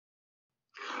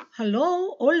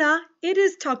Hello, hola, it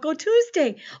is Taco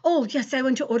Tuesday. Oh, yes, I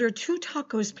want to order 2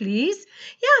 tacos, please.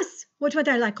 Yes, what would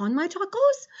I like on my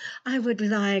tacos? I would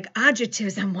like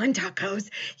adjectives on 1 tacos.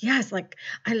 Yes,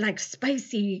 I like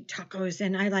spicy tacos,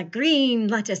 and I like green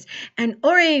lettuce and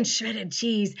orange shredded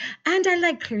cheese, and I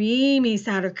like creamy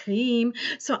sour cream.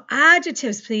 So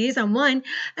adjectives, please, on 1.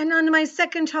 And on my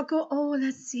second taco, oh,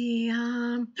 let's see.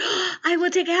 I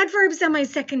will take adverbs on my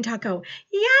second taco.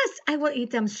 Yes, I will eat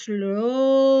them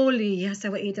slowly. Yes, I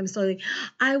will eat them slowly.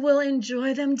 I will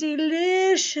enjoy them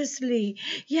deliciously.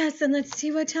 Yes, and let's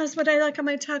see what else would I like on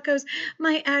my tacos.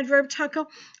 My adverb taco.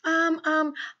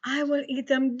 I will eat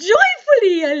them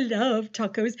joyfully. I love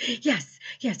tacos. Yes,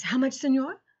 yes. How much,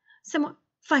 senor? Some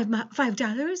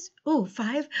 $5. Oh,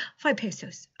 five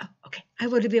pesos. Oh, okay. I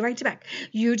will be right back.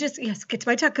 You just, yes, get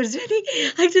my tacos ready.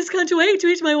 I just can't wait to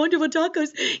eat my wonderful tacos.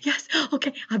 Yes.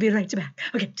 Okay. I'll be right back.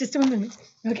 Okay. Just a moment.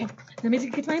 Okay. Let me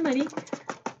get my money.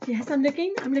 Yes, I'm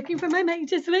looking for my money.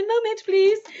 Just 1 moment,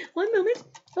 please. 1 moment.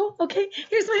 Oh, okay.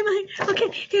 Here's my money. Okay.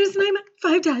 Here's my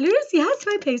 $5. Yes,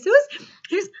 5 pesos.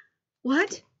 Here's,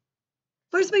 what?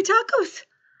 Where's my tacos?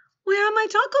 Where are my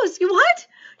tacos? You what?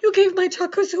 You gave my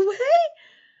tacos away?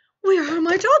 Where are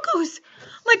my tacos?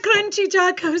 My crunchy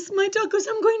tacos. My tacos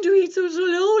I'm going to eat so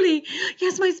slowly.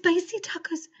 Yes, my spicy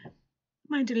tacos.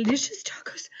 My delicious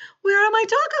tacos. Where are my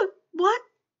tacos? What?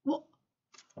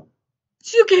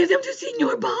 You gave them to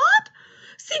Senor Bob?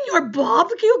 Senor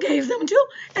Bob you gave them to?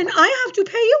 And I have to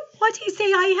pay you? What he say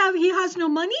he has no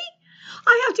money?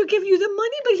 I have to give you the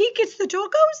money, but he gets the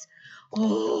tacos?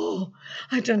 Oh,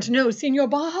 I don't know, Senor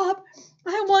Bob.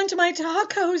 I want my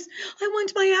tacos. I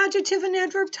want my adjective and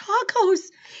adverb tacos.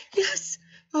 Yes.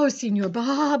 Oh, Senor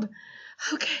Bob.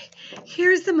 Okay,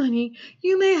 here's the money.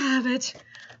 You may have it.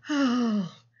 Oh,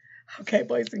 okay,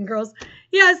 boys and girls.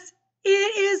 Yes, it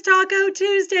is Taco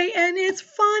Tuesday, and it's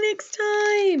phonics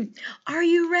time. Are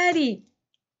you ready?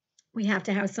 We have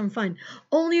to have some fun.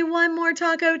 Only 1 more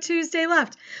Taco Tuesday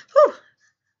left. Whew,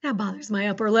 that bothers my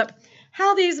upper lip.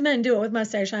 How these men do it with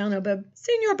mustache, I don't know, but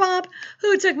Senor Bob,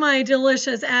 who took my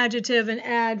delicious adjective and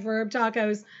adverb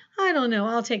tacos, I don't know.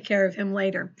 I'll take care of him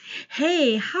later.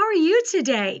 Hey, how are you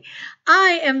today?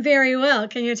 I am very well.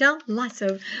 Can you tell? Lots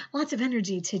of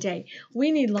energy today.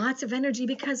 We need lots of energy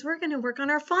because we're going to work on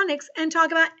our phonics and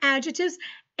talk about adjectives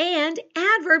and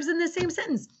adverbs in the same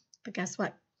sentence. But guess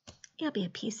what? It'll be a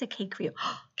piece of cake for you.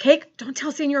 Cake? Don't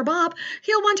tell Senor Bob.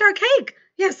 He'll want our cake.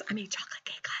 Yes, I made chocolate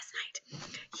cake last night.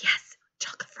 Yes,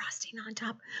 chocolate frosting on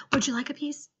top. Would you like a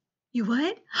piece? You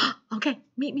would? Okay,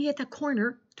 meet me at the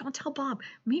corner. Don't tell Bob.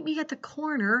 Meet me at the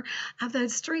corner of the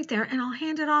street there, and I'll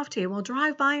hand it off to you. We'll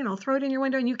drive by, and I'll throw it in your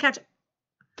window, and you catch it.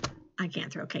 I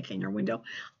can't throw cake in your window.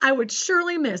 I would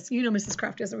surely miss. You know Mrs.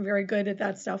 Kraft isn't very good at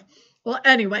that stuff. Well,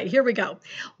 anyway, here we go.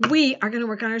 We are going to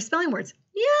work on our spelling words.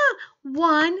 Yeah,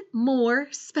 1 more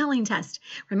spelling test.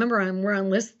 Remember, we're on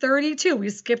list 32. We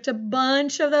skipped a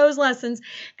bunch of those lessons,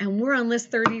 and we're on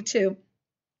list 32.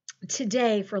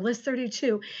 Today, for list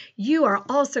 32, you are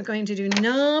also going to do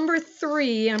number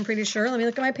 3, I'm pretty sure. Let me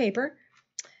look at my paper.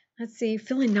 Let's see,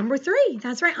 fill in number 3.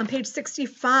 That's right, on page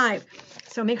 65.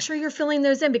 So make sure you're filling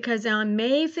those in because on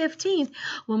May 15th,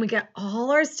 when we get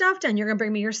all our stuff done, you're going to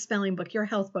bring me your spelling book, your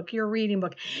health book, your reading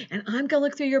book. And I'm going to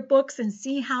look through your books and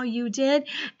see how you did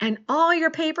and all your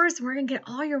papers. We're going to get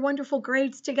all your wonderful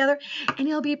grades together. And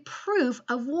it'll be proof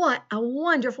of what a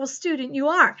wonderful student you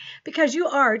are because you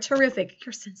are terrific.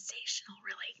 You're sensational,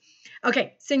 really.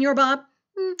 Okay, Senor Bob.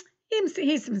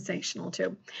 He's sensational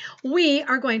too. We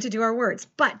are going to do our words,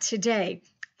 but today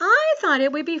I thought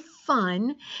it would be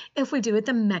fun if we do it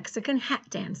the Mexican hat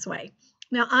dance way.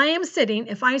 Now I am sitting.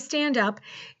 If I stand up,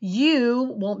 you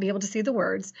won't be able to see the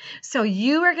words. So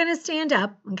you are going to stand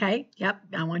up. Okay. Yep.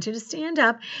 I want you to stand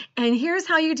up. And here's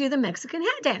how you do the Mexican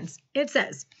hat dance. It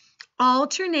says,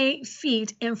 alternate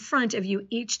feet in front of you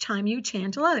each time you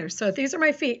chant a letter. So if these are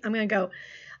my feet, I'm going to go.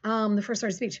 The first word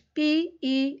is beach.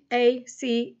 B-E-A-C-H,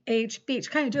 beach.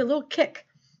 Kind of do a little kick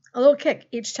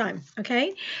each time,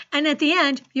 okay? And at the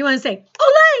end, you want to say,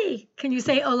 Olé! Can you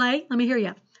say Olé? Let me hear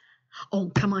you. Oh,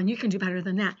 come on, you can do better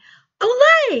than that.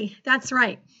 Olé! That's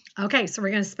right. Okay, so we're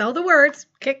going to spell the words.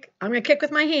 Kick. I'm going to kick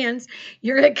with my hands.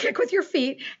 You're going to kick with your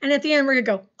feet. And at the end, we're going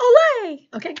to go, Olé!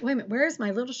 Okay, wait a minute. Where's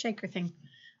my little shaker thing?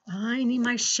 I need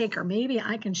my shaker. Maybe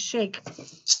I can shake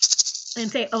and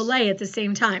say Olay at the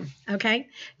same time, okay?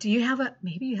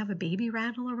 Maybe you have a baby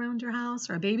rattle around your house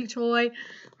or a baby toy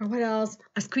or what else?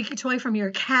 A squeaky toy from your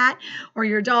cat or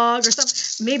your dog or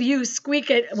something. Maybe you squeak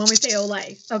it when we say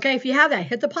Olay, okay? If you have that,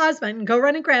 hit the pause button, go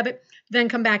run and grab it, then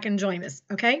come back and join us,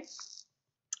 okay?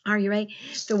 Are you ready?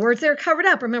 The words that are covered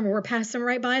up, remember, we're passing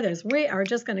right by those. We are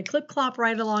just going to clip-clop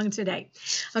right along today.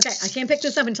 Okay, I can't pick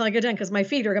this up until I get done because my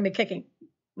feet are going to be kicking.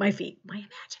 My feet, my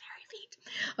imaginary feet.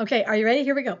 Okay, are you ready?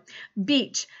 Here we go.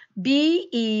 Beach,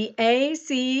 B-E-A-C-H,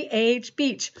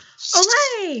 beach.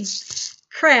 Olay!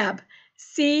 Crab,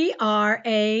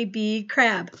 C-R-A-B,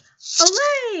 crab.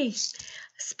 Olay!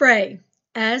 Spray,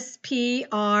 S-P-R-A-Y,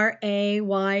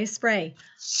 spray.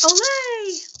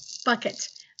 Olay! Bucket,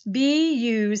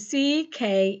 B-U-C-K-E-T,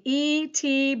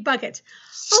 bucket.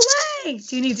 Olay!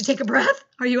 Do you need to take a breath?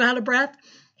 Are you out of breath?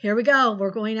 Here we go.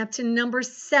 We're going up to number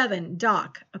 7,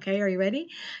 dock. Okay, are you ready?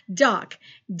 Dock,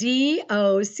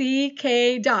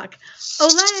 D-O-C-K, dock.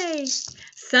 Olay!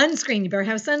 Sunscreen, you better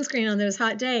have sunscreen on those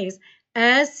hot days.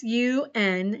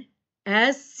 S-U-N-S-C-R-E-E-N,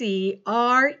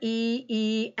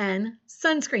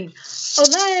 sunscreen.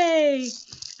 Olay!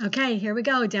 Okay, here we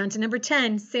go. Down to number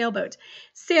 10, sailboat.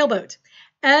 Sailboat.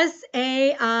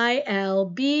 S-A-I-L-B-O-A-T,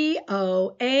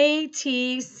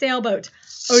 sailboat.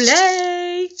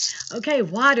 Olay! Okay,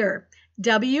 water.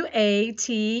 W-A-T-E-R,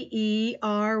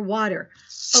 water.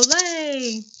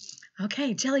 Olay!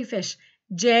 Okay, jellyfish.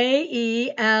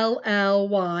 J-E-L-L-Y-F-I-S-H,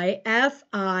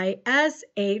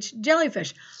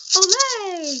 jellyfish.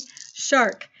 Olay!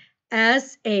 Shark.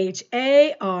 S-H-A-R-K,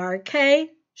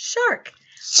 shark.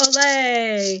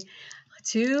 Olay!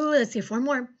 Let's see, 4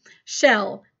 more.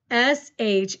 Shell.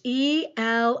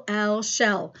 S-H-E-L-L,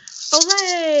 shell.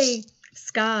 Olay!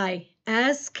 Sky.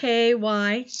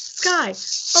 S-K-Y, sky.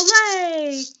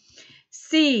 Olay!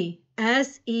 Sea.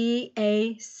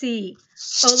 S-E-A-C.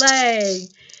 Olay!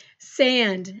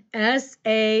 Sand.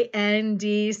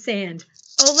 S-A-N-D, sand.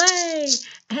 Olay!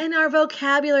 And our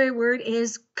vocabulary word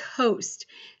is coast.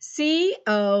 C-O-A-S-T,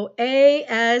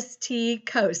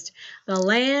 coast. The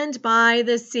land by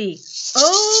the sea.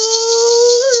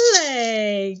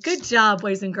 Olay! Good job,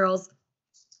 boys and girls.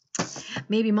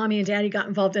 Maybe mommy and daddy got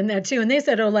involved in that too, and they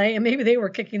said olay, and maybe they were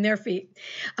kicking their feet.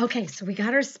 Okay, so we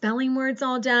got our spelling words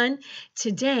all done.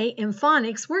 Today in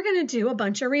phonics, we're going to do a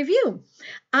bunch of review.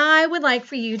 I would like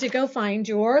for you to go find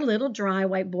your little dry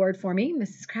whiteboard for me.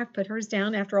 Mrs. Kraft put hers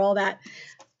down after all that.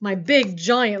 My big,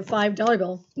 giant $5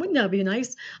 bill. Wouldn't that be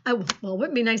nice? Well, it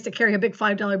wouldn't be nice to carry a big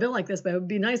 $5 bill like this, but it would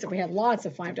be nice if we had lots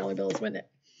of $5 bills, wouldn't it?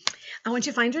 I want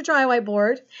you to find your dry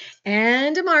whiteboard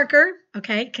and a marker,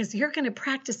 okay, because you're going to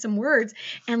practice some words,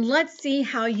 and let's see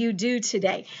how you do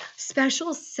today.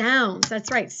 Special sounds. That's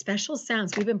right, special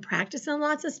sounds. We've been practicing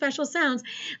lots of special sounds.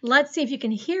 Let's see if you can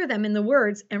hear them in the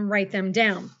words and write them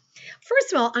down.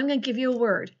 First of all, I'm going to give you a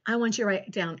word. I want you to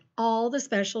write down all the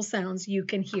special sounds you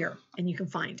can hear and you can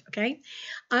find, okay?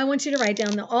 I want you to write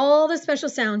down all the special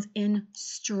sounds in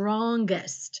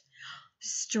strongest.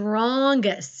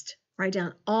 Strongest. Write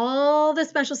down all the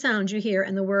special sounds you hear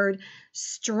in the word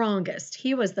strongest.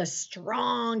 He was the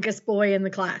strongest boy in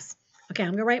the class. Okay,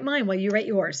 I'm going to write mine while you write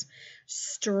yours.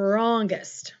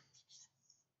 Strongest.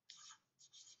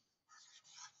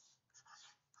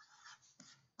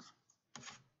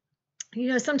 You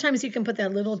know, sometimes you can put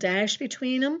that little dash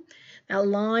between them, that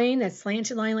line, that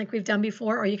slanted line like we've done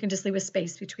before, or you can just leave a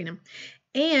space between them.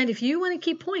 And if you want to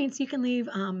keep points, you can leave,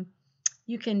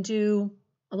 you can do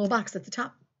a little box at the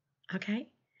top. Okay.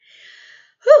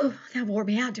 Whew, that wore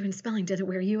me out doing spelling. Did it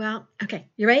wear you out? Okay,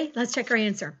 you ready? Let's check our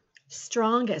answer.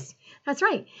 Strongest. That's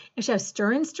right. It should have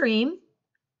stir and stream,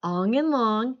 ong and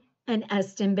long, and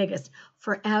est and biggest.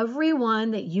 For every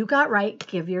one that you got right,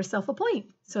 give yourself a point.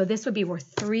 So this would be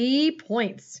worth 3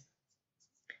 points.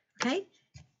 Okay?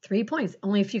 3 points.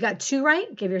 Only if you got 2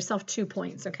 right, give yourself 2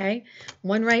 points. Okay?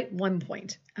 1 right, 1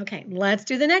 point. Okay, let's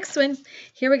do the next one.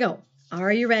 Here we go.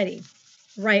 Are you ready?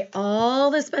 Write all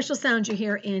the special sounds you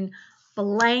hear in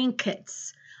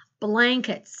blankets.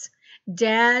 Blankets.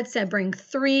 Dad said bring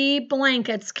 3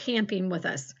 blankets camping with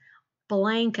us.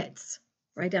 Blankets.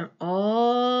 Write down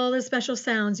all the special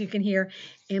sounds you can hear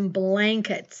in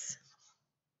blankets.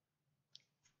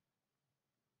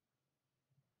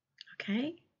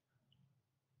 Okay.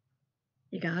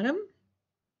 You got them?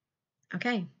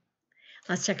 Okay.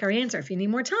 Let's check our answer. If you need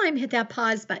more time, hit that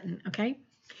pause button, okay?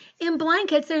 In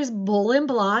blankets, there's bull and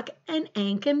block and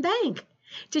ank and bank.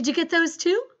 Did you get those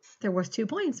 2? They're worth 2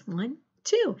 points. 1,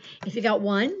 2. If you got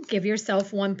 1, give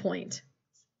yourself 1 point.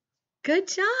 Good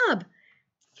job.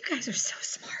 You guys are so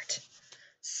smart.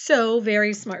 So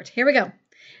very smart. Here we go.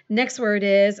 Next word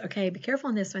is, okay, be careful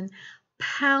on this one,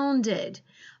 pounded.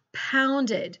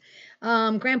 Pounded.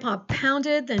 Grandpa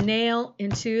pounded the nail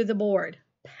into the board.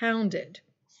 Pounded.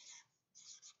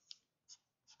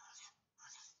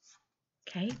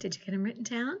 Okay, did you get them written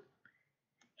down?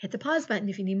 Hit the pause button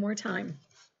if you need more time.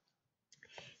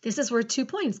 This is worth 2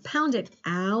 points. Pounded.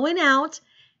 Ow and out.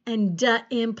 and D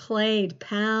in played,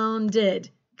 pounded.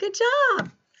 Good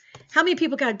job. How many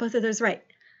people got both of those right?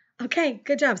 Okay,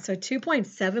 good job. So 2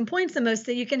 points, 7 points, the most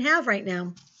that you can have right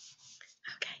now.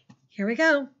 Okay, here we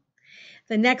go.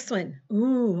 The next one.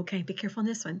 Ooh, okay, be careful on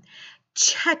this one.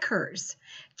 Checkers.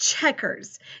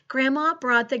 Checkers. Grandma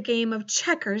brought the game of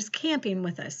checkers camping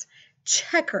with us.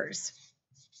 Checkers.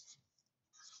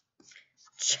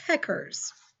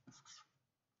 Checkers.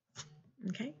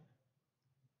 Okay.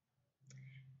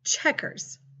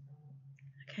 Checkers.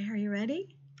 Okay, are you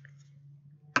ready?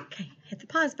 Okay, hit the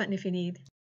pause button if you need.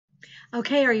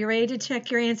 Okay, are you ready to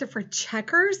check your answer for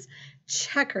checkers?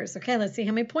 Checkers. Okay, let's see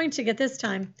how many points you get this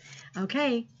time.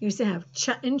 Okay, you used to have ch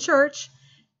in church,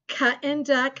 cut and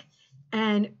duck,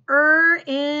 and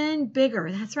in bigger.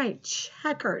 That's right,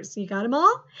 checkers. You got them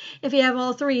all? If you have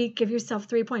all three, give yourself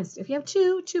 3 points. If you have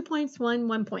 2, 2 points,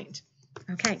 1 point.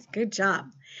 Okay, good job.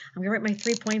 I'm going to write my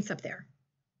 3 points up there.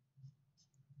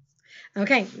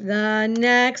 Okay, the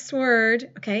next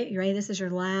word, okay, you ready? This is your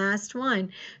last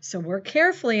one. So work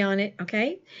carefully on it,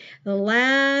 okay? The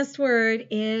last word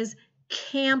is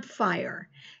campfire.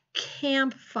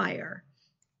 Campfire.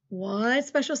 What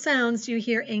special sounds do you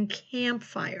hear in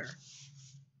campfire?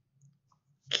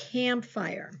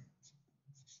 Campfire.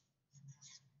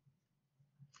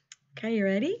 Okay, you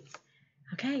ready?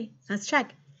 Okay, let's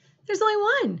check. There's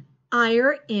only one.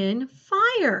 Ire in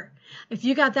fire. If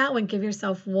you got that one, give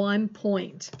yourself 1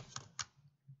 point.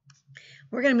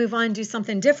 We're going to move on and do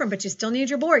something different, but you still need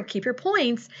your board. Keep your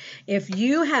points. If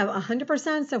you have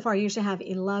 100% so far, you should have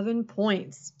 11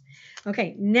 points.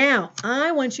 Okay, now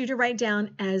I want you to write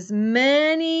down as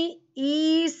many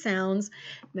E sounds,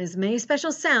 as many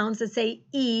special sounds that say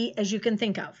E as you can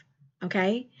think of.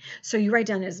 Okay, so you write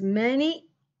down as many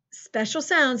special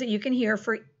sounds that you can hear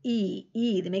for E.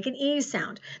 E. They make an E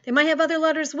sound. They might have other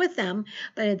letters with them,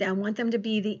 but I want them to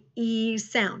be the E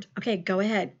sound. Okay, go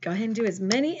ahead. Go ahead and do as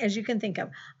many as you can think of.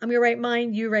 I'm going to write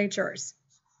mine. You write yours.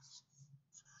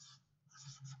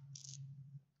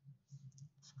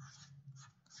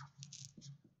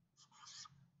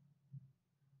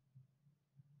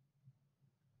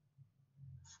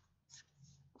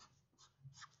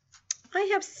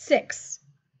 I have 6.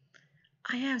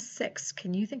 I have 6.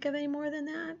 Can you think of any more than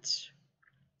that?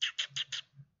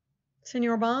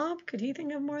 Senor Bob, could he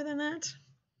think of more than that?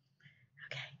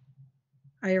 Okay.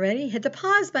 Are you ready? Hit the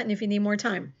pause button if you need more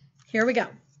time. Here we go.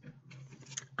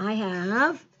 I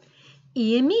have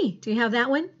E and me. Do you have that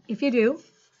one? If you do,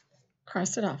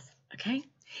 cross it off. Okay.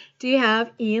 Do you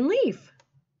have E and leaf?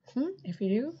 If you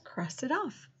do, cross it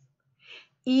off.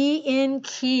 E in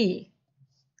key.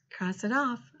 Cross it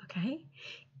off. Okay.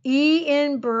 E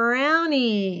in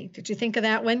brownie. Did you think of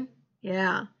that one?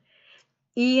 Yeah.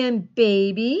 E in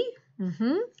baby.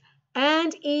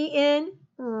 And E in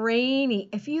rainy.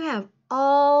 If you have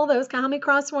all those, count how many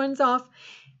cross ones off.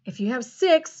 If you have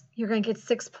 6, you're going to get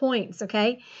 6 points,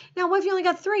 okay? Now, what if you only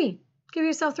got 3? Give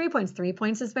yourself 3 points. 3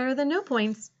 points is better than no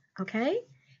points, okay?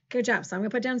 Good job. So I'm going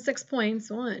to put down 6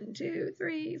 points. 1, 2,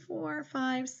 3, 4,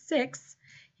 5, 6.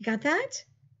 You got that?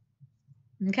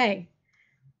 Okay.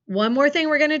 One more thing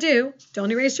we're going to do.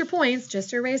 Don't erase your points.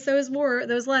 Just erase those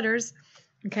letters.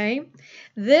 Okay?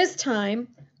 This time,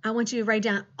 I want you to write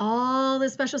down all the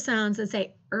special sounds that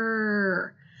say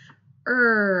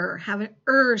have an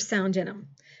sound in them.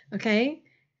 Okay?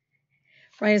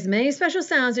 Write as many special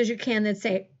sounds as you can that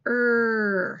say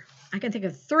I can think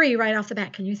of 3 right off the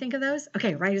bat. Can you think of those?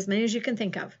 Okay, write as many as you can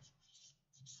think of.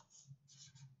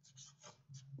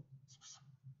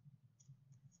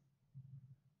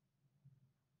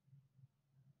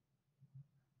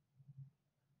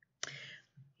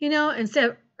 You know, instead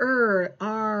of an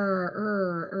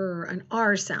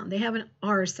R sound, they have an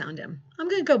R sound in them. I'm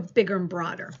going to go bigger and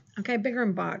broader. Okay, bigger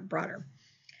and broader.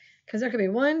 Because there could be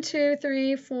 1, 2,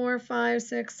 3, 4, 5,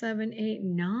 6, 7, 8,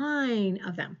 9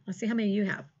 of them. Let's see how many you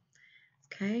have.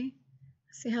 Okay,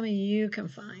 let's see how many you can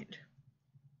find.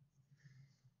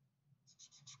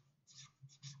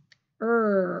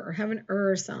 Have an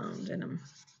sound in them.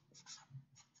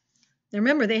 Now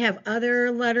remember, they have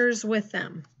other letters with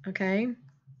them. Okay.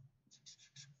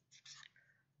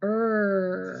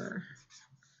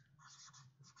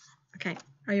 Okay,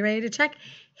 are you ready to check?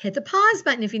 Hit the pause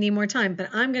button if you need more time, but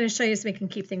I'm going to show you so we can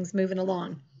keep things moving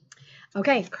along.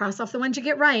 Okay, cross off the ones you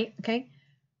get right, okay?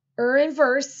 In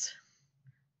verse,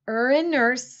 in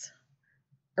nurse,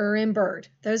 in bird.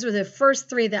 Those were the first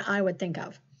 3 that I would think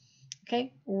of.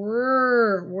 Okay,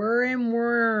 in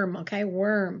worm, okay,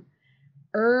 worm.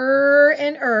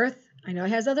 In earth. I know it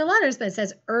has other letters, but it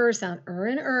says sound.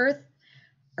 In earth.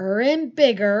 In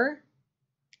bigger,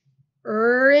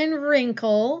 in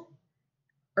wrinkle,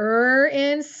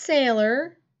 in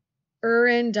sailor,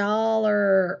 and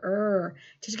dollar.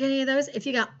 Did you get any of those? If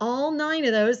you got all 9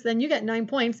 of those, then you get 9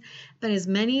 points. But as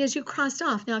many as you crossed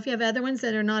off. Now, if you have other ones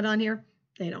that are not on here,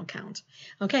 they don't count.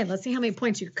 Okay, let's see how many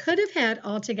points you could have had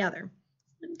all together.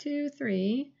 1, 2,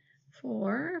 3,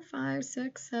 4, 5,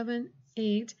 6, 7,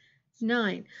 8,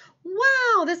 9.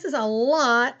 Wow, this is a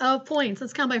lot of points.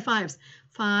 Let's count by fives.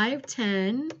 5,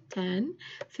 10,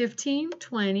 15,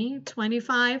 20,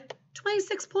 25,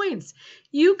 26 points.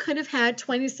 You could have had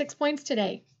 26 points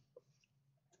today.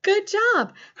 Good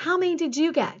job. How many did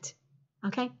you get?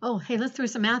 Okay. Oh, hey, let's throw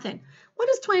some math in. What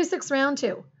does 26 round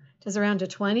to? Does it round to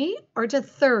 20 or to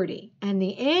 30? And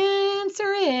the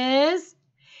answer is,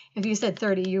 if you said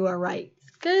 30, you are right.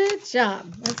 Good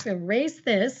job. Let's erase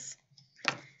this.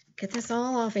 Get this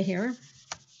all off of here.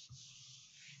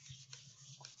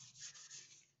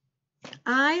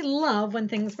 I love when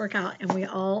things work out and we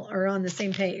all are on the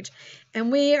same page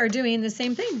and we are doing the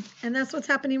same thing. And that's what's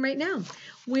happening right now.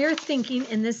 We're thinking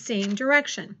in the same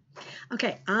direction.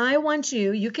 Okay, I want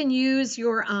you can use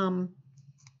your,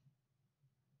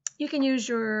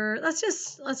 let's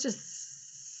just,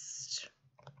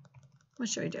 what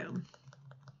should we do?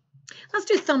 Let's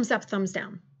do thumbs up, thumbs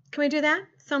down. Can we do that?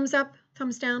 Thumbs up,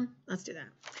 thumbs down. Let's do that.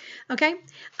 Okay,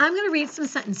 I'm going to read some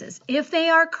sentences. If they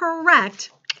are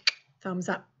correct, thumbs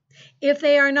up. If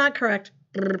they are not correct,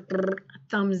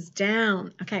 thumbs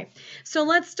down. Okay, so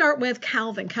let's start with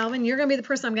Calvin. Calvin, you're going to be the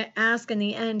person I'm going to ask in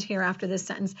the end here after this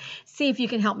sentence. See if you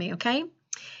can help me, okay?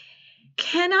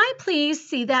 Can I please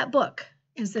see that book?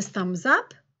 Is this thumbs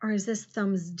up or is this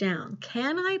thumbs down?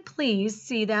 Can I please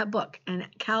see that book? And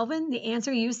Calvin, the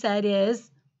answer you said is,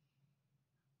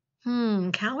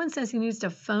 Calvin says he needs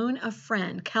to phone a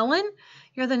friend. Kellen,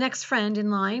 you're the next friend in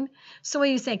line. So what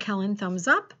do you say, Kellen, thumbs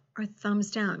up or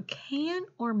thumbs down? Can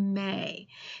or may?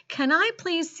 Can I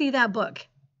please see that book?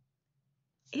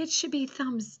 It should be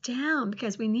thumbs down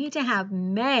because we need to have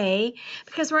may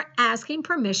because we're asking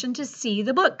permission to see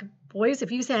the book. Boys,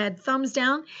 if you said thumbs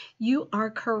down, you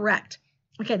are correct.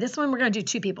 Okay, this one we're going to do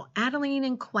 2 people, Adeline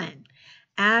and Quinn.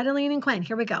 Adeline and Quinn,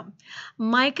 here we go.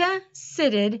 Micah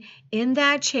sitted in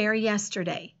that chair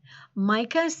yesterday.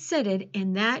 Micah sitted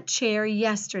in that chair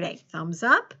yesterday. Thumbs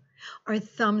up or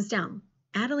thumbs down?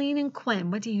 Adeline and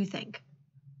Quinn, what do you think?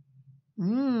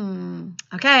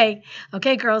 Okay,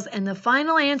 girls. And the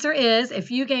final answer is,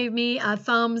 if you gave me a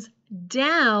thumbs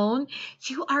down,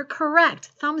 you are correct.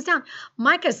 Thumbs down.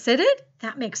 Micah sitted?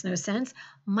 That makes no sense.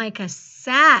 Micah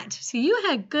sat. So you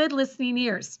had good listening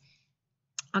ears.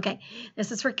 Okay,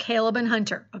 this is for Caleb and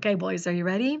Hunter. Okay, boys, are you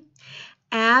ready?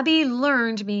 Abby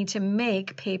learned me to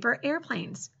make paper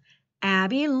airplanes.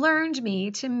 Abby learned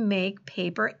me to make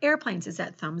paper airplanes. Is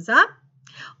that thumbs up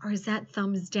or is that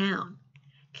thumbs down?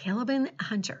 Caleb and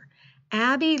Hunter.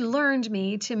 Abby learned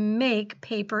me to make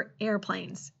paper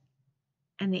airplanes.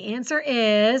 And the answer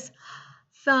is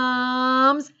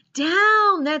thumbs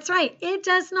down. That's right. It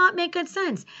does not make good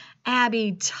sense.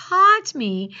 Abby taught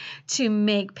me to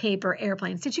make paper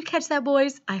airplanes. Did you catch that,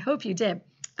 boys? I hope you did.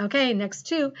 Okay, next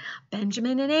 2,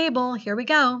 Benjamin and Abel. Here we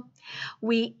go.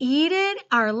 We eated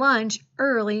our lunch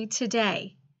early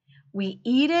today. We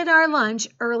eated our lunch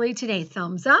early today.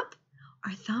 Thumbs up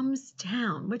or thumbs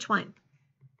down? Which one?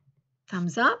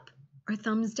 Thumbs up or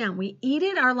thumbs down? We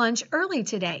eated our lunch early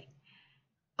today.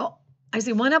 Oh, I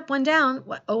see 1 up, 1 down.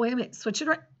 What? Oh, wait a minute. Switch it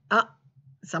right. Oh,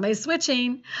 somebody's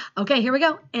switching. Okay, here we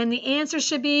go. And the answer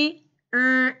should be,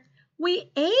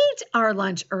 we ate our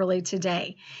lunch early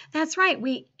today. That's right.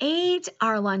 We ate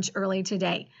our lunch early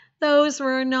today. Those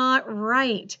were not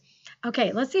right.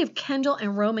 Okay, let's see if Kendall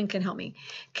and Roman can help me.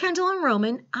 Kendall and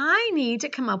Roman, I need to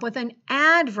come up with an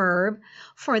adverb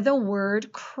for the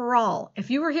word crawl.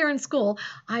 If you were here in school,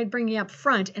 I'd bring you up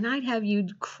front and I'd have you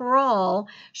crawl,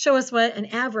 show us what an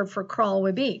adverb for crawl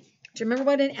would be. Do you remember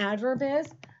what an adverb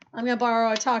is? I'm going to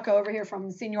borrow a taco over here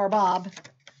from Senior Bob.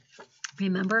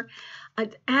 Remember,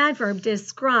 an adverb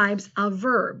describes a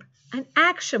verb, an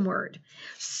action word.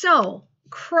 So,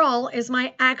 crawl is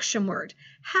my action word.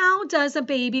 How does a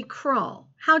baby crawl?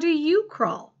 How do you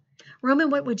crawl? Roman,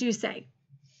 what would you say?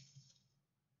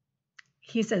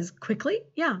 He says quickly.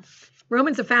 Yeah.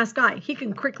 Roman's a fast guy. He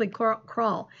can quickly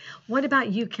crawl. What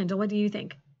about you, Kendall? What do you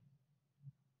think?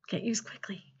 Can't use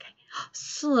quickly. Okay.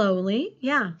 Slowly.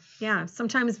 Yeah.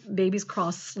 Sometimes babies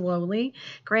crawl slowly.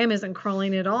 Graham isn't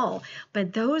crawling at all.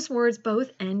 But those words both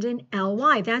end in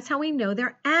ly. That's how we know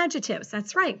they're adjectives.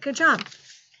 That's right. Good job.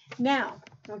 Now,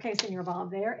 okay, Senior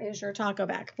Bob, there is your taco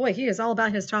back. Boy, he is all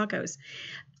about his tacos.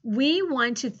 We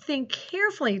want to think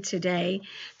carefully today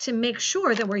to make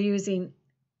sure that we're using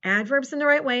adverbs in the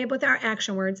right way with our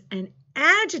action words and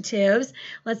adjectives.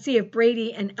 Let's see if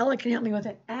Brady and Ella can help me with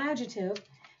an adjective.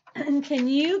 And can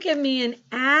you give me an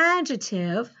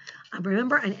adjective?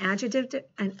 Remember, an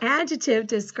adjective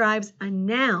describes a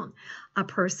noun, a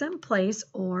person, place,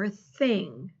 or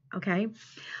thing. Okay.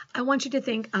 I want you to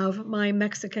think of my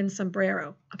Mexican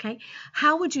sombrero. Okay.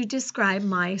 How would you describe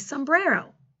my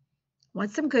sombrero?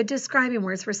 What's some good describing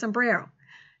words for sombrero?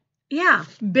 Yeah,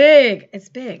 big. It's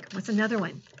big. What's another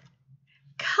one?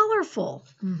 Colorful.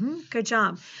 Good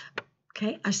job.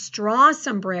 Okay, a straw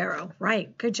sombrero.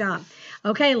 Right, good job.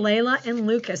 Okay, Layla and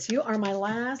Lucas. You are my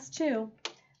last two.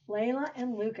 Layla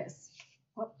and Lucas.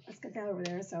 Oh, let's get that over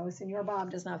there so Senor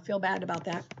Bob does not feel bad about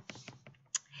that.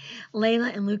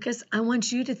 Layla and Lucas, I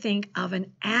want you to think of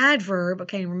an adverb.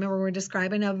 Okay, remember we're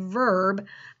describing a verb,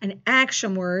 an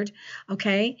action word.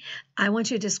 Okay, I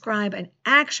want you to describe an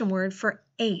action word for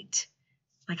ate.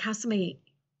 Like how somebody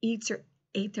eats or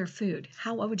ate their food.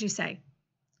 What would you say?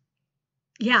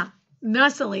 Yeah,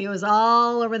 messily. It was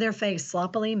all over their face.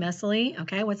 Sloppily, messily.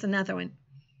 Okay, what's another one?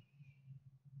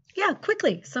 Yeah,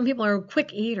 quickly. Some people are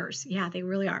quick eaters. Yeah, they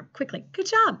really are. Quickly. Good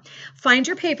job. Find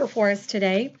your paper for us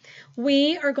today.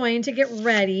 We are going to get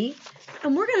ready,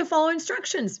 and we're going to follow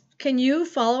instructions. Can you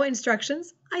follow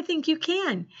instructions? I think you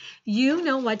can. You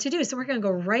know what to do. So we're going to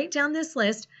go right down this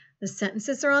list. The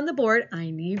sentences are on the board.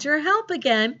 I need your help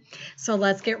again. So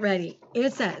let's get ready.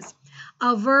 It says,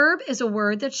 a verb is a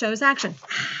word that shows action.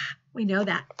 We know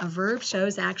that. A verb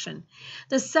shows action.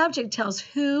 The subject tells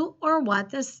who or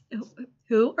what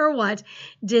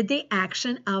did the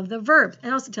action of the verb.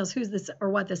 It also tells who's this or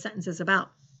what the sentence is about.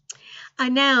 A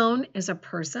noun is a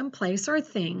person, place, or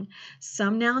thing.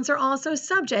 Some nouns are also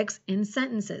subjects in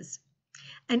sentences.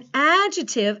 An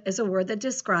adjective is a word that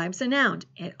describes a noun.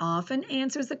 It often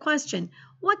answers the question,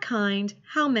 what kind,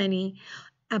 how many,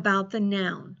 about the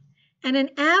noun. And an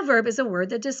adverb is a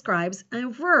word that describes a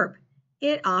verb.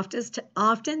 It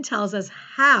often tells us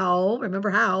how, remember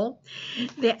how,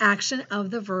 the action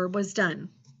of the verb was done.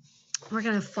 We're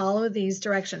going to follow these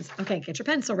directions. Okay, get your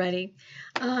pencil ready.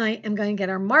 I am going to get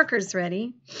our markers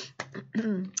ready.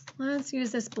 Let's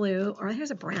use this blue, or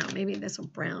here's a brown. Maybe this one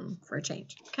brown for a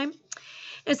change. Okay.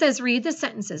 It says read the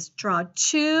sentences. Draw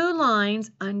 2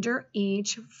 lines under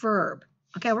each verb.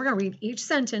 Okay, we're going to read each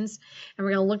sentence, and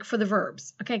we're going to look for the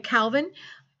verbs. Okay, Calvin,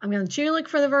 I'm going to look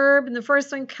for the verb in the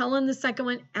first one, Kellen the second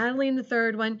one, Adeline the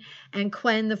third one, and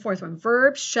Quinn the fourth one.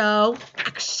 Verb, show,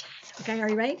 action. Okay, are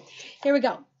you ready? Here we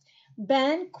go.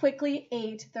 Ben quickly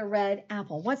ate the red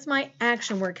apple. What's my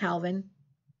action word, Calvin?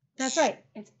 That's right.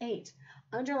 It's ate.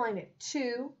 Underline it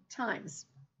 2 times.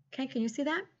 Okay, can you see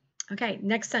that? Okay,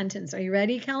 next sentence. Are you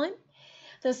ready, Kellen?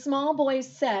 The small boy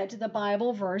said the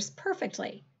Bible verse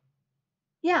perfectly.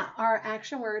 Yeah, our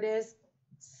action word is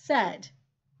said.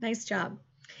 Nice job.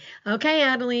 Okay,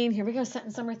 Adeline, here we go.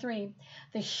 Sentence number 3.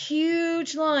 The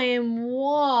huge lion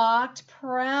walked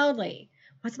proudly.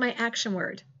 What's my action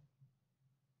word?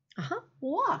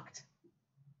 Walked.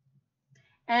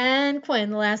 And Quinn,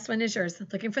 the last one is yours.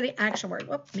 Looking for the action word.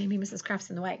 Whoop, maybe Mrs. Kraft's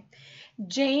in the way.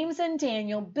 James and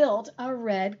Daniel built a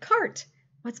red cart.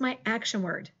 What's my action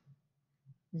word?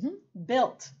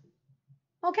 Built.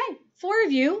 Okay, 4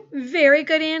 of you. Very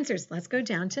good answers. Let's go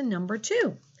down to number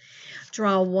 2.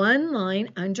 Draw 1 line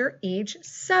under each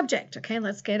subject. Okay,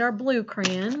 let's get our blue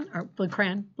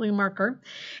marker.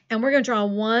 And we're going to draw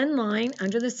 1 line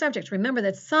under the subject. Remember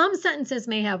that some sentences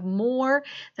may have more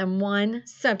than 1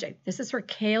 subject. This is for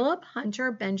Caleb,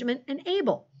 Hunter, Benjamin, and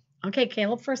Abel. Okay,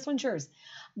 Caleb, first one's yours.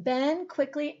 Ben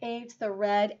quickly ate the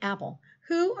red apple.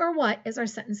 Who or what is our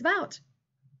sentence about?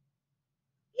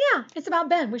 Yeah, it's about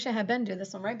Ben. We should have Ben do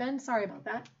this one, right, Ben? Sorry about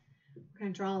that. We're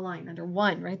going to draw a line under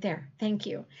 1 right there. Thank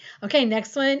you. Okay,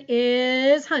 next one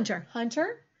is Hunter.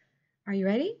 Hunter, are you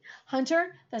ready?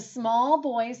 Hunter, the small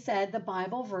boy said the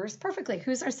Bible verse perfectly.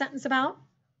 Who's our sentence about?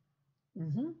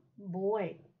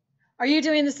 Boy. Are you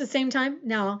doing this at the same time?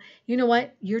 No. You know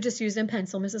what? You're just using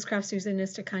pencil. Mrs. Kraft's using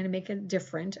this to kind of make it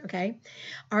different, okay?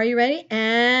 Are you ready?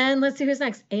 And let's see who's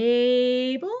next.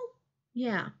 Abel?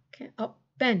 Yeah. Okay. Oh,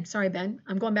 Ben. Sorry, Ben.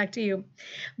 I'm going back to you.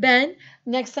 Ben,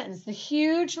 next sentence. The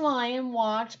huge lion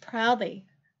walked proudly.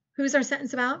 Who's our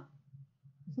sentence about?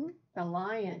 The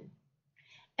lion.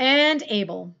 And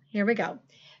Abel. Here we go.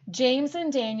 James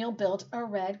and Daniel built a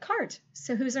red cart.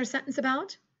 So who's our sentence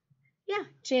about? Yeah,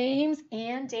 James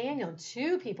and Daniel.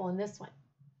 2 people in this one.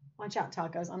 Watch out,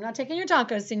 tacos. I'm not taking your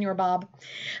tacos, Senor Bob.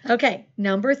 Okay,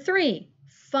 number 3.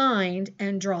 Find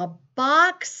and draw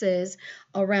boxes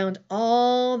around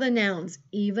all the nouns,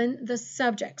 even the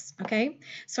subjects, okay?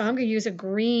 So I'm going to use a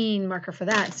green marker for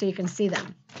that so you can see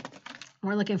them.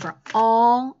 We're looking for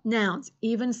all nouns,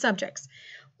 even subjects.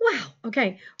 Wow.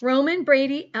 Okay. Roman,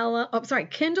 Brady, Ella. Oh, sorry.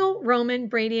 Kendall, Roman,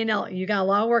 Brady, and Ella. You got a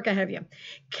lot of work ahead of you.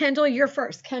 Kendall, you're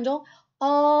first. Kendall,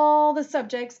 all the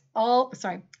subjects, all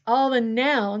the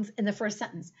nouns in the first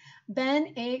sentence.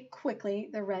 Ben ate quickly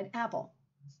the red apple.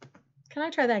 Can I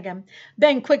try that again?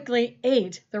 Ben quickly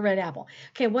ate the red apple.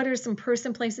 Okay. What are some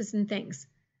person, places, and things?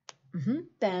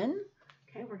 Ben.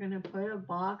 Okay. We're going to put a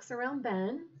box around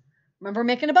Ben. Remember,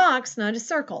 making a box, not a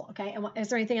circle. Okay. And is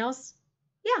there anything else?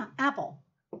 Yeah. Apple.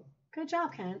 Good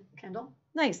job, Kendall.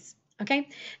 Nice. Okay.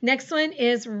 Next one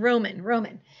is Roman.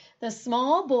 Roman. The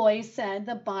small boy said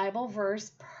the Bible verse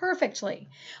perfectly.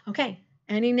 Okay.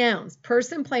 Any nouns?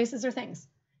 Person, places, or things?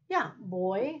 Yeah.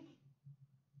 Boy.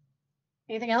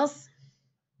 Anything else?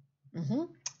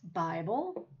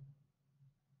 Bible.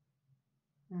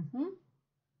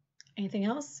 Anything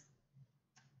else?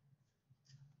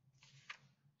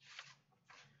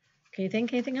 Can you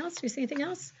think anything else? Do you see anything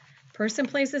else? Person,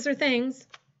 places, or things?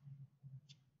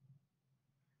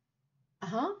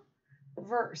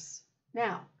 Verse.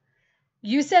 Now,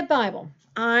 you said Bible.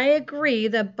 I agree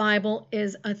that Bible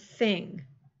is a thing.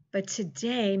 But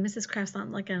today, Mrs. Kraft's not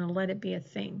going to let it be a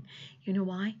thing. You know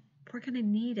why? We're going to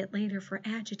need it later for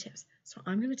adjectives. So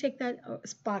I'm going to take that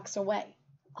box away.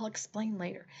 I'll explain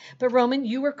later. But Roman,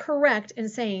 you were correct in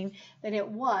saying that it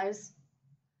was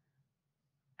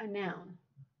a noun.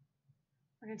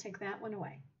 We're going to take that one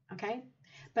away. Okay?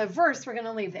 But verse, we're going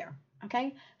to leave there.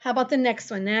 Okay, how about the next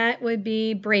one? That would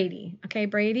be Brady. Okay,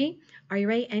 Brady, are you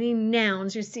ready? Any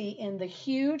nouns you see in the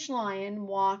huge lion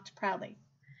walked proudly?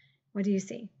 What do you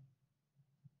see?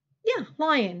 Yeah,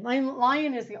 lion.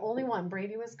 Lion is the only one.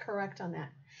 Brady was correct on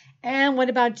that. And what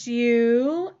about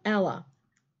you, Ella?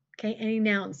 Okay, any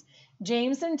nouns?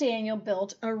 James and Daniel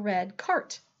built a red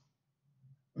cart.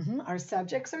 Our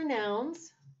subjects are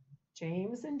nouns.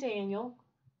 James and Daniel.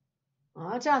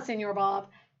 Watch out, Senor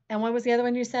Bob. And what was the other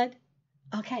one you said?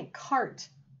 Okay, cart.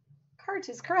 Cart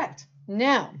is correct.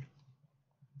 Now,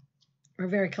 we're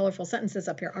very colorful sentences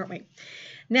up here, aren't we?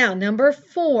 Now, number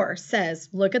 4 says,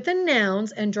 look at the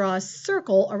nouns and draw a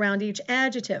circle around each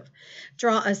adjective.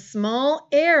 Draw a small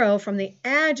arrow from the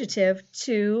adjective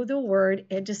to the word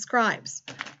it describes.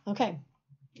 Okay,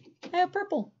 I have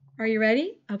purple. Are you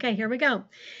ready? Okay, here we go.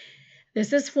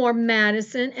 This is for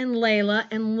Madison and Layla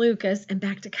and Lucas and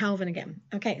back to Calvin again.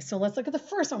 Okay, so let's look at the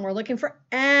first one. We're looking for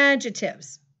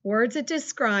adjectives, words that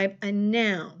describe a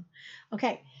noun.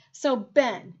 Okay, so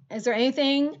Ben. Is there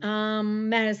anything,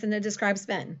 Madison, that describes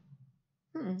Ben?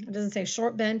 It doesn't say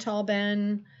short Ben, tall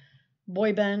Ben,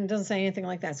 boy Ben. It doesn't say anything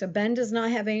like that. So Ben does not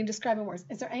have any describing words.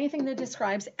 Is there anything that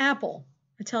describes apple?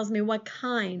 It tells me what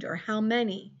kind or how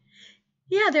many.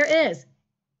 Yeah, there is.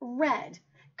 Red.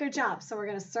 Good job. So we're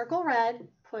going to circle red,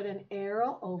 put an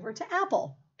arrow over to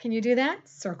apple. Can you do that?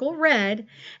 Circle red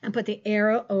and put the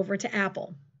arrow over to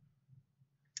apple.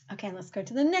 Okay, let's go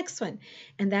to the next one.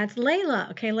 And that's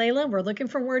Layla. Okay, Layla, we're looking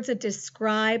for words that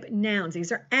describe nouns.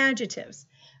 These are adjectives.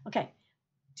 Okay,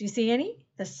 do you see any?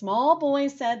 The small boy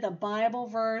said the Bible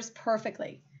verse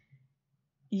perfectly.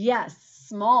 Yes,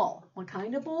 small. What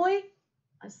kind of boy?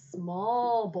 A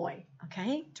small boy.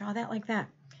 Okay, draw that like that.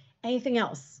 Anything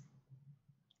else?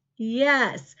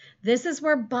 Yes, this is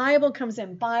where Bible comes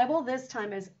in. Bible this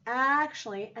time is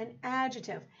actually an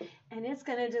adjective, and it's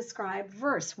going to describe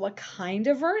verse. What kind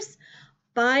of verse?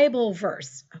 Bible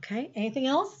verse. Okay, anything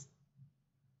else?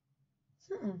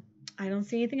 I don't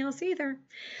see anything else either.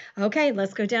 Okay,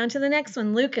 let's go down to the next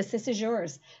one. Lucas, this is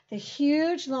yours. The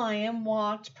huge lion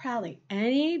walked proudly.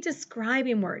 Any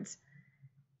describing words?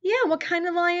 Yeah, what kind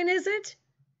of lion is it?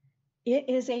 It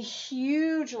is a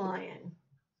huge lion.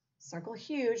 Circle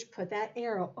huge, put that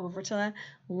arrow over to the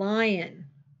lion.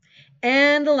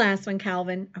 And the last one,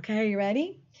 Calvin. Okay, are you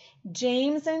ready?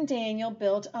 James and Daniel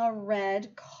built a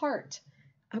red cart.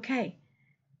 Okay,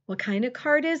 what kind of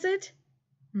cart is it?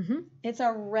 It's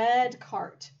a red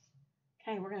cart.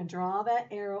 Okay, we're going to draw that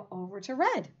arrow over to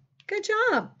red. Good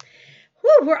job.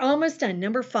 Whew, we're almost done.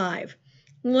 Number 5.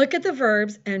 Look at the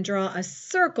verbs and draw a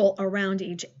circle around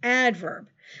each adverb.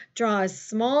 Draw a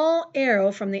small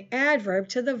arrow from the adverb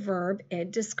to the verb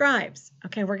it describes.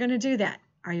 Okay, we're going to do that.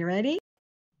 Are you ready?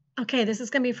 Okay, this is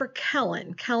going to be for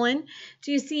Kellen. Kellen,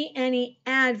 do you see any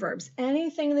adverbs?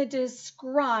 Anything that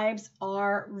describes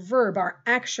our verb, our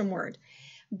action word?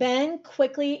 Ben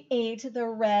quickly ate the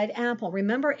red apple.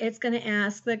 Remember, it's going to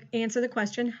answer the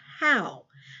question, how?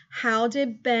 How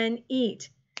did Ben eat?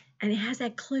 And it has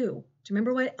that clue. Do you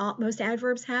remember what most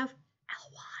adverbs have?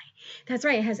 Ly. That's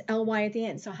right, it has ly at the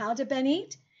end. So how did Ben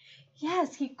eat?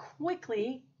 Yes, he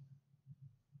quickly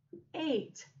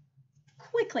ate.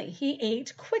 Quickly, he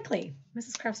ate quickly.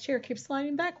 Mrs. Kraft's chair keeps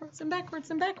sliding backwards and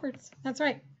backwards and backwards. That's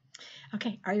right.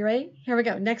 Okay, are you ready? Here we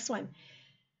go. Next one.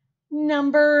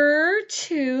 Number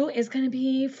 2 is going to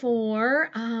be for,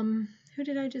 who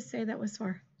did I just say that was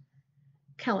for?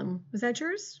 Kellen. Was that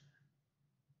yours?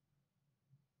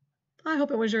 I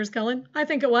hope it was yours, Kellen. I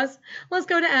think it was. Let's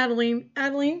go to Adeline.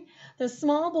 Adeline, the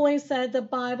small boy said the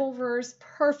Bible verse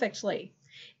perfectly.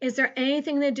 Is there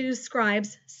anything that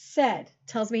describes said?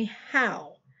 Tells me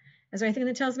how. Is there anything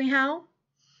that tells me how?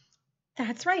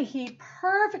 That's right. He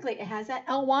perfectly. It has that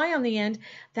ly on the end.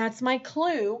 That's my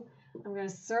clue. I'm going to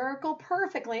circle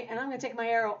perfectly, and I'm going to take my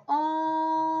arrow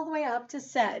all the way up to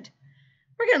said.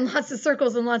 We're getting lots of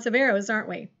circles and lots of arrows, aren't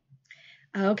we?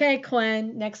 Okay,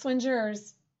 Quinn, next one's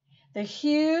yours. The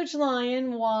huge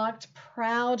lion walked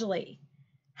proudly.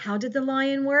 How did the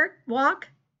lion walk?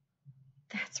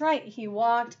 That's right, he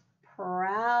walked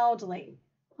proudly.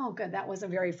 Oh, good, that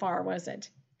wasn't very far, was it?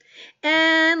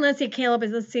 And let's see, Caleb,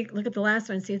 let's see, look at the last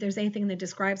one, see if there's anything that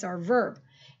describes our verb.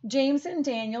 James and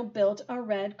Daniel built a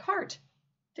red cart.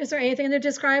 Is there anything that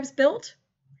describes built?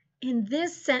 In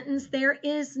this sentence, there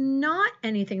is not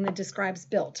anything that describes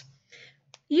built.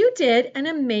 You did an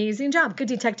amazing job. Good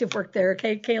detective work there,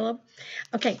 okay, Caleb?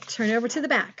 Okay, turn over to the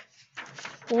back.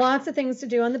 Lots of things to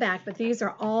do on the back, but these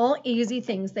are all easy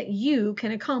things that you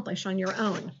can accomplish on your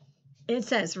own. It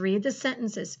says, read the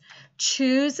sentences.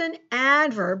 Choose an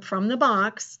adverb from the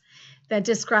box that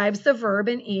describes the verb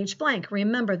in each blank.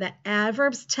 Remember that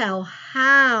adverbs tell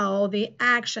how the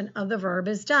action of the verb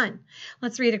is done.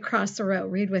 Let's read across the row.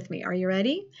 Read with me. Are you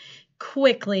ready?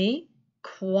 Quickly,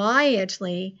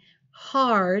 quietly,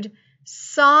 hard,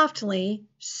 softly,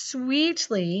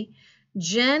 sweetly,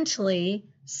 gently,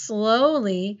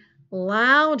 slowly,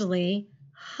 loudly,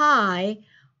 high,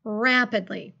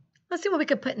 rapidly. Let's see what we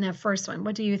could put in that first one.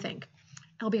 What do you think?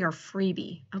 It'll be our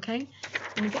freebie, okay?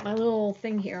 Let me get my little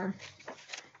thing here.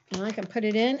 And I can put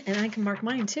it in, and I can mark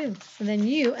mine too. And then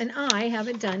you and I have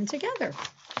it done together,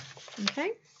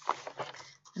 okay?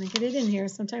 Let me get it in here.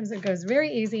 Sometimes it goes very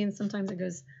easy, and sometimes it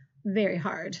goes very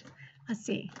hard. Let's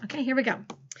see. Okay, here we go.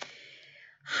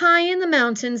 High in the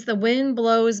mountains, the wind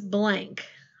blows blank.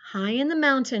 High in the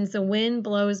mountains, the wind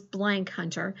blows blank,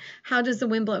 Hunter. How does the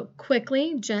wind blow?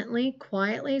 Quickly, gently,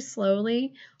 quietly,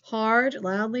 slowly, hard,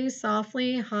 loudly,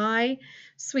 softly, high,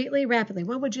 sweetly, rapidly.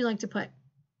 What would you like to put?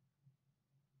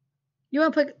 You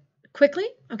want to put quickly?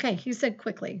 Okay, he said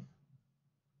quickly.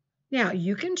 Now,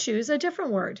 you can choose a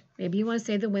different word. Maybe you want to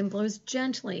say the wind blows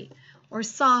gently or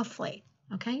softly.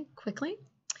 Okay, quickly.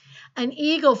 An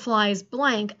eagle flies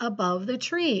blank above the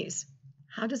trees.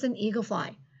 How does an eagle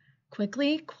fly?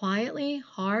 Quickly, quietly,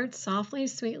 hard, softly,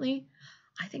 sweetly.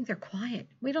 I think they're quiet.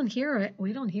 We don't hear it.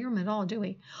 We don't hear them at all, do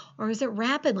we? Or is it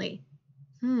rapidly?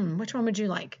 Which one would you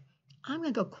like? I'm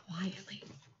going to go quietly.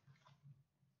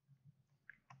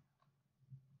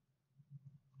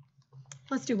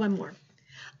 Let's do one more.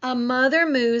 A mother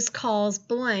moose calls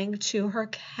blank to her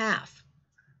calf.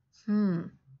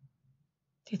 Do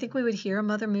you think we would hear a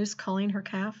mother moose calling her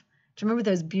calf? Do you remember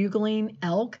those bugling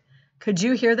elk? Could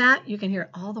you hear that? You can hear it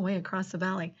all the way across the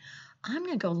valley. I'm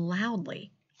going to go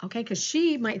loudly, okay, because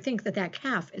she might think that that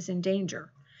calf is in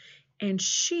danger, and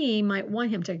she might want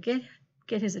him to get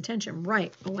his attention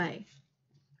right away.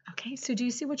 Okay, so do you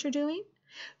see what you're doing?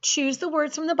 Choose the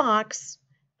words from the box,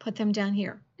 put them down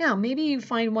here. Now, maybe you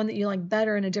find one that you like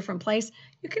better in a different place.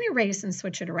 You can erase and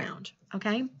switch it around,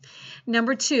 okay?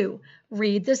 Number 2,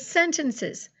 read the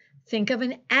sentences. Think of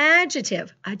an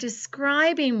adjective, a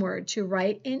describing word to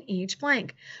write in each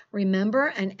blank. Remember,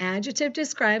 an adjective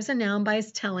describes a noun by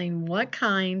telling what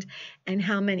kind and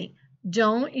how many.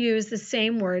 Don't use the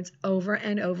same words over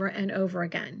and over and over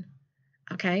again,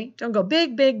 okay? Don't go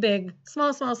big, big, big,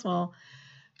 small, small, small,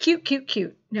 cute, cute,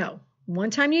 cute. No.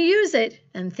 One time you use it,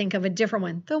 and think of a different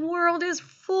one. The world is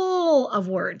full of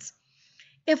words.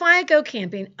 If I go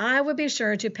camping, I would be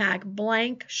sure to pack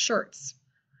blank shirts.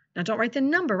 Now, don't write the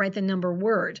number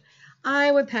word. I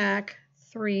would pack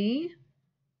three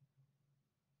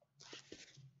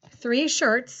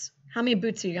shirts. How many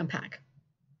boots are you going to pack?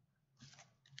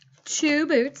 2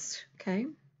 boots, okay.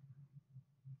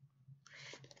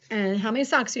 And how many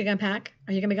socks are you going to pack?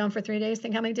 Are you going to be gone for 3 days?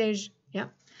 Think how many days? Yep.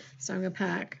 So I'm going to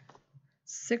pack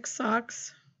 6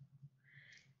 socks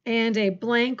and a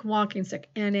blank walking stick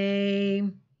and a,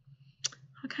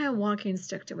 what kind of walking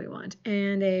stick do we want?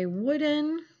 And a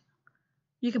wooden,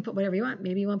 you can put whatever you want.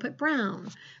 Maybe you want to put brown.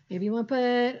 Maybe you want to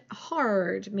put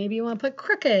hard. Maybe you want to put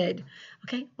crooked.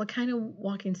 Okay, what kind of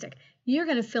walking stick? You're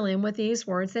going to fill in with these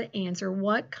words that answer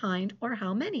what kind or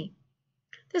how many.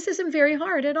 This isn't very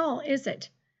hard at all, is it?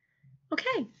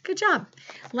 Okay, good job.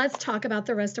 Let's talk about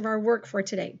the rest of our work for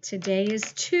today. Today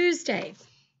is Tuesday.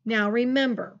 Now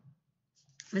remember,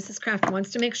 Mrs. Kraft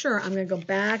wants to make sure. I'm going to go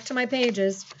back to my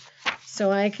pages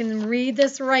so I can read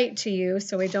this right to you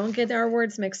so we don't get our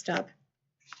words mixed up.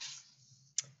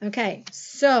 Okay,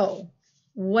 so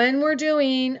when we're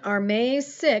doing our May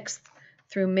 6th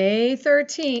through May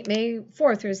 13th, May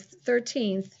 4th through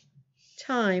 13th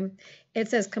time, it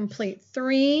says complete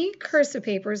 3 cursive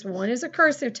papers. 1 is a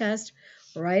cursive test.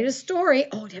 Write a story.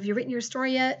 Oh, have you written your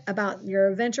story yet about your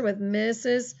adventure with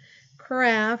Mrs.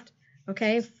 Kraft?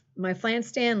 Okay, my Flan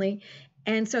Stanley.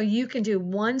 And so you can do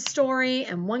 1 story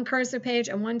and 1 cursive page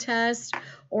and 1 test,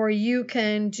 or you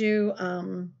can do,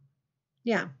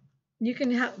 you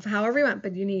can have however you want,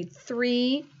 but you need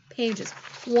 3 pages.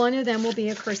 1 of them will be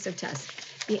a cursive test.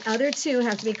 The other 2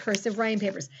 have to be cursive writing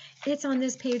papers. It's on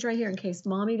this page right here in case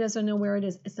Mommy doesn't know where it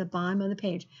is. It's the bottom of the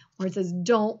page where it says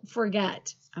don't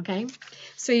forget, okay?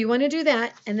 So you want to do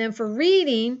that. And then for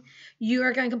reading, you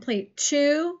are going to complete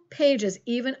 2 pages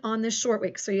even on this short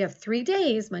week. So you have 3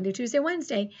 days, Monday, Tuesday,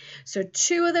 Wednesday. So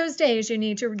 2 of those days you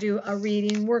need to do a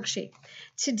reading worksheet.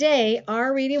 Today,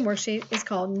 our reading worksheet is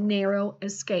called Narrow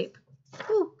Escape.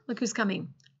 Ooh, look who's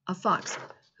coming. A fox.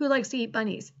 Who likes to eat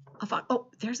bunnies? A fox. Oh,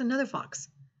 there's another fox.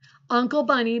 Uncle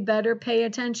Bunny better pay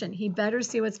attention. He better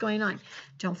see what's going on.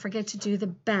 Don't forget to do the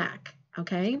back,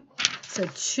 okay? So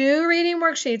 2 reading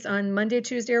worksheets on Monday,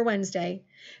 Tuesday, or Wednesday.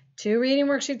 2 reading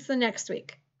worksheets the next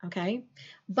week, okay?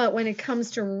 But when it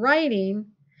comes to writing,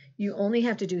 you only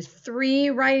have to do 3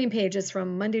 writing pages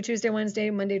from Monday, Tuesday, Wednesday,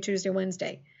 Monday, Tuesday,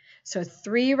 Wednesday. So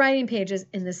 3 writing pages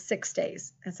in the 6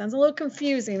 days. That sounds a little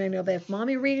confusing, I know, but if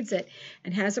Mommy reads it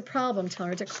and has a problem, tell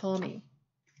her to call me.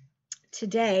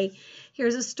 Today,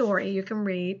 here's a story you can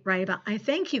write about. I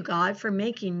thank you, God, for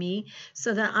making me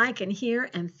so that I can hear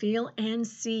and feel and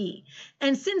see.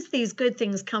 And since these good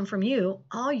things come from you,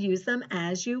 I'll use them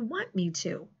as you want me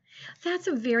to. That's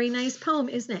a very nice poem,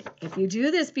 isn't it? If you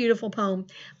do this beautiful poem,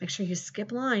 make sure you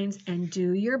skip lines and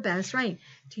do your best writing.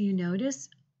 Do you notice?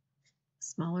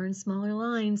 Smaller and smaller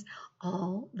lines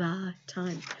all the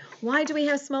time. Why do we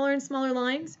have smaller and smaller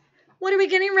lines? What are we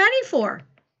getting ready for?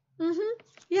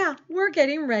 Yeah, we're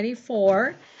getting ready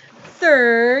for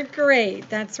 3rd grade.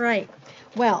 That's right.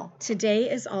 Well, today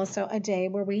is also a day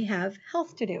where we have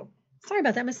health to do. Sorry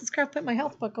about that. Mrs. Kraft put my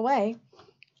health book away.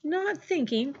 Not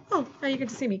thinking. Oh, now you get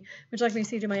to see me. Would you like me to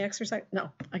see you do my exercise?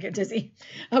 No, I get dizzy.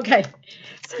 Okay,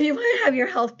 so you want to have your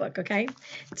health book, okay?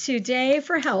 Today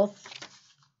for health,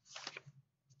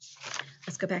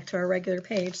 let's go back to our regular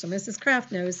page so Mrs.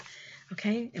 Kraft knows,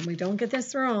 okay, and we don't get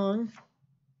this wrong.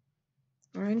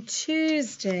 Or on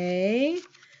Tuesday,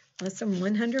 lesson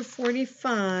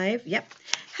 145. Yep.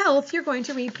 Health, you're going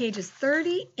to read pages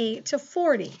 38 to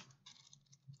 40.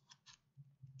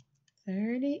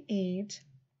 38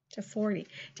 to 40.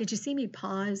 Did you see me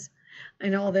pause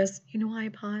and all this? You know why I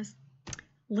paused?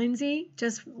 Lindsay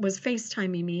just was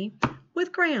FaceTiming me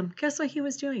with Graham. Guess what he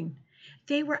was doing?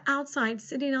 They were outside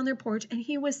sitting on their porch, and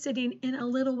he was sitting in a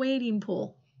little wading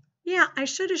pool. Yeah, I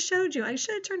should have showed you. I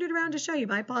should have turned it around to show you,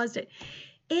 but I paused it.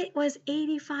 It was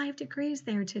 85 degrees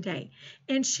there today,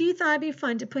 and she thought it'd be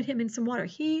fun to put him in some water.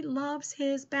 He loves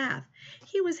his bath.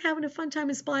 He was having a fun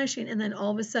time splashing, and then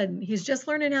all of a sudden, he's just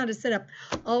learning how to sit up.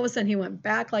 All of a sudden, he went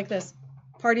back like this.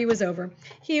 Party was over.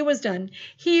 He was done.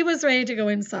 He was ready to go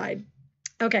inside.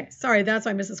 Okay, sorry, that's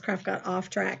why Mrs. Kraft got off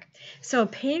track. So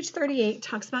page 38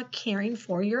 talks about caring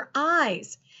for your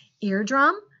eyes.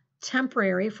 Eardrum,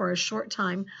 temporary for a short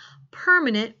time.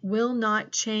 Permanent, will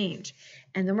not change.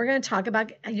 And then we're going to talk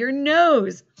about your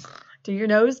nose. Does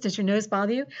your nose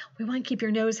bother you? We want to keep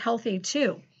your nose healthy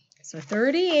too. So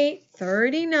 38,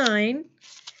 39,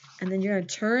 and then you're going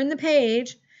to turn the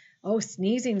page. Oh,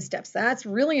 sneezing steps. That's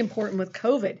really important with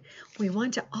COVID. We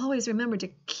want to always remember to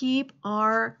keep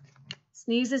our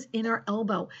sneezes in our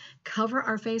elbow. Cover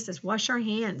our faces. Wash our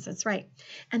hands. That's right.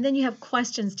 And then you have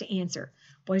questions to answer.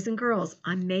 Boys and girls,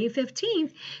 on May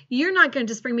 15th, you're not going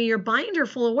to just bring me your binder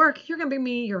full of work. You're going to bring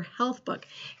me your health book,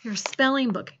 your spelling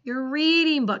book, your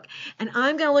reading book. And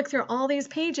I'm going to look through all these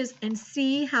pages and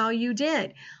see how you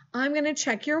did. I'm going to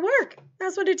check your work.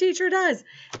 That's what a teacher does.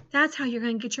 That's how you're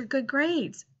going to get your good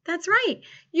grades. That's right.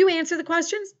 You answer the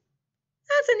questions.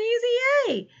 That's an easy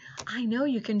A. I know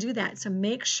you can do that, so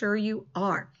make sure you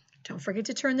are. Don't forget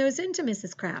to turn those into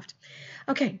Mrs. Kraft.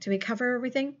 Okay, do we cover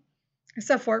everything?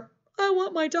 Except for, I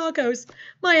want my tacos,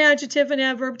 my adjective and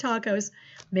adverb tacos.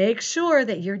 Make sure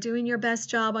that you're doing your best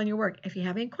job on your work. If you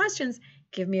have any questions,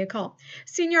 give me a call.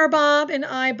 Senior Bob and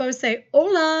I both say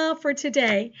hola for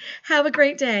today. Have a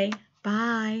great day.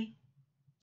 Bye.